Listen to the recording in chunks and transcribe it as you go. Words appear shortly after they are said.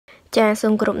ចាសូ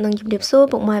មគោរពនឹងជំរាបសួរ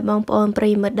ពុកម៉ែបងប្អូនប្រិ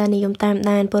យមិត្តដែលនិយមតាម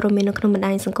ដានព័ត៌មាននៅក្នុងបណ្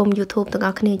ដាញសង្គម YouTube ទាំងអ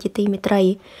ស់គ្នាជាទីមេត្រី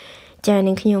ចា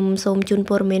នាងខ្ញុំសូមជូន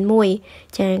ព័ត៌មានមួយ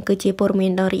ចាគឺជាព័ត៌មា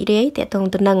នដ៏រីករាយទាក់ទង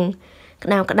ទៅនឹងក្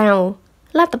តៅ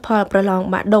លទ្ធផលប្រឡង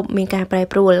បាក់ឌុបមានការប្រែ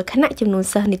ប្រួលខណៈចំនួន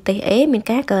សិស្សនិទេស A មាន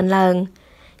ការកើនឡើង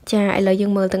ចាឥឡូវយើ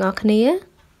ងមើលទាំងអស់គ្នា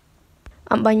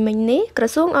អំបញ្ញមិញនេះក្រ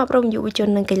សួងអប់រំយុវជន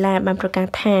និងកីឡាបានប្រកាស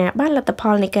ថាបានលទ្ធផ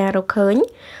លនៃការរកឃើញ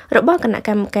របស់គណៈក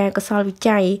ម្មការកសលវិ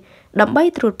ច័យដើម្បី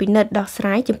ត្រួតពិនិត្យដោះស្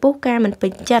រាយចំពោះការមិនពេ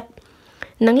ញចិត្ត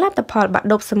និងលទ្ធផលបាក់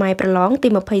ឌុបសម័យប្រឡងទី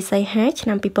20សីហាឆ្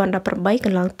នាំ2018ក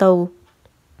ន្លងទៅ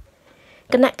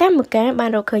គណៈកម្មការបាន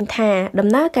រកឃើញថាដំ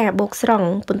ណើរការបូកស្រង់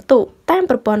ពិន្ទុតាម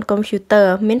ប្រព័ន្ធកុំព្យូទ័រ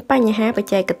មានបញ្ហាបច្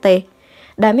ចេកទេស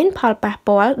ដែលមានផលប៉ះ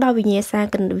ពាល់ដល់វិញ្ញាសា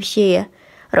គណិតវិទ្យា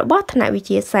របស់ថ្នាក់វិ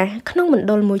ទ្យាសាស្ត្រក្នុងមណ្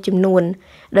ឌលមួយចំនួន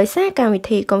ដោយសារកម្មវិ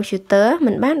ធីកុំព្យូទ័រ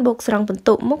មិនបានបូកស្រង់ពិន្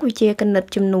ទុមុខវិជ្ជាគណិត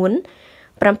ចំនួន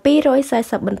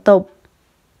740បន្ទប់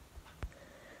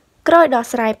ក្រោយដោះ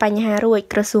ស្រាយបញ្ហារួច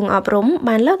ក្រសួងអប់រំ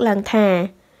បានលើកឡើងថា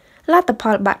លទ្ធផ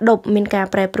លបាក់ឌុបមានការ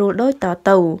ប្រែប្រួលដូចត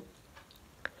ទៅ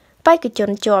បេក្ខជន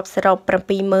ជាប់សរុប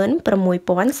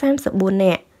 76,034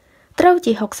 នាក់ត្រូវ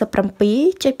ជា 67.7%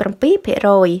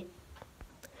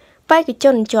បេក្ខជ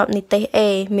នជាប់និទេស A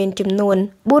មានចំនួន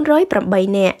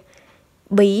408នាក់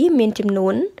B មានចំនួ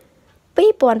ន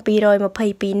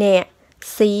2,222នាក់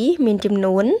C មានចំ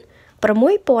នួន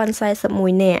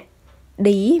6,041នាក់ D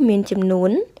មានចំនួ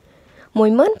ន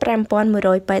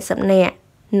15,180 នាក់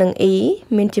និង E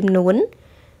មានចំនួន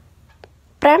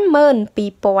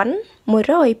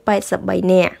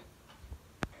52,183 នាក់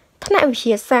ថ្នាក់វិទ្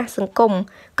យាសាស្ត្រសង្គម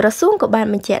ក្រសួងក៏បាន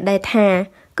បញ្ជាក់ដែរថា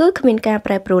គឺគ្មានការ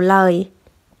ប្រែប្រួលឡើយ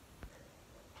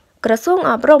ក្រសួង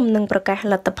អប់រំនឹងប្រកាស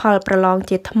លទ្ធផលប្រឡង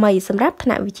ជាថ្មីសម្រាប់ថ្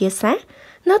នាក់វិទ្យាសាស្ត្រ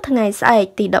នៅថ្ងៃស្អែក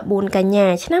ទី14កញ្ញា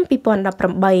ឆ្នាំ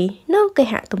2018នៅគេ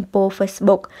ហទំព័រ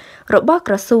Facebook របស់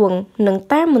ក្រសួងនិង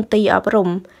តាមមន្ទីរអប់រំ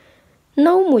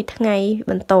នៅមួយថ្ងៃ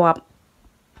បន្ទាប់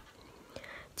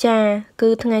ចាគឺ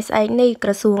ថ្ងៃស្អែកនេះក្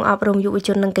រសួងអប់រំយុវជ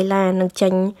ននិងកីឡានឹងចេ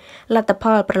ញលទ្ធផ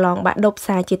លប្រឡងបាក់ឌុប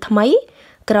សារជាថ្មី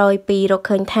ក្រោយពីរក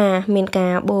ឃើញថាមានកា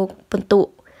របូកពិន្ទុ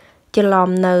ច្រឡំ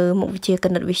នៅមុខវិជ្ជាគ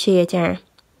ណិតវិទ្យាចា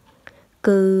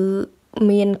គឺ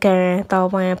មានការត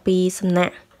វ៉ាពីសំណា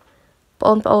ក់ប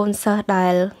ងប្អូនសិស្សដែ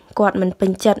លគាត់មិនពេ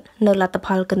ញចិត្តនៅលទ្ធផ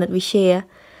លគណិតវិទ្យា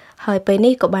ហើយពេល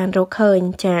នេះក៏បានរកឃើញ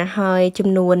ចាហើយចំ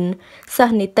នួនសិ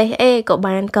ស្សនិទេស A ក៏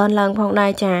បានកើនឡើងផងដែ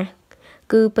រចា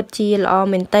គឺពិតជាល្អ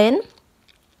មែនទែន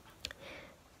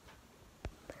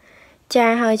ចា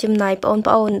ហើយចំណែកបង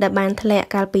ប្អូនដែលបានធ្លាក់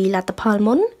កាលពីលទ្ធផល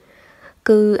មុន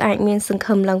គឺអាចមានសង្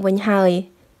ឃឹមឡើងវិញហើយ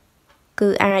គឺ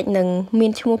អាចនឹងមា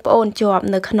នឈ្មោះប្អូនជាប់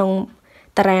នៅក្នុង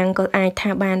តារាងក៏អាចថា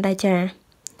បានដែរចា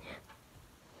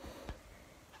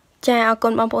អរគុ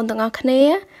ណបងប្អូនទាំងអស់គ្នា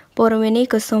ព័ត៌មាននេះ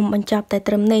ក៏សូមបញ្ចប់តែ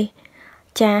ត្រឹមនេះ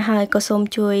ចាហើយក៏សូម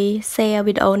ជួយ share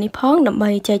វីដេអូនេះផងដើម្បី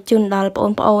ចែកជូនដល់ប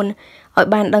ងប្អូនឲ្យ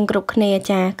បានដឹងគ្រប់គ្នា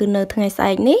ចាគឺនៅថ្ងៃស្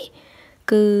អែកនេះ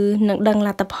គឺនឹងដឹងល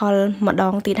ទ្ធផលម្ដ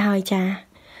ងទៀតហើយចា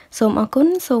សូមអរគុណ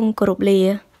សូមគោរពលា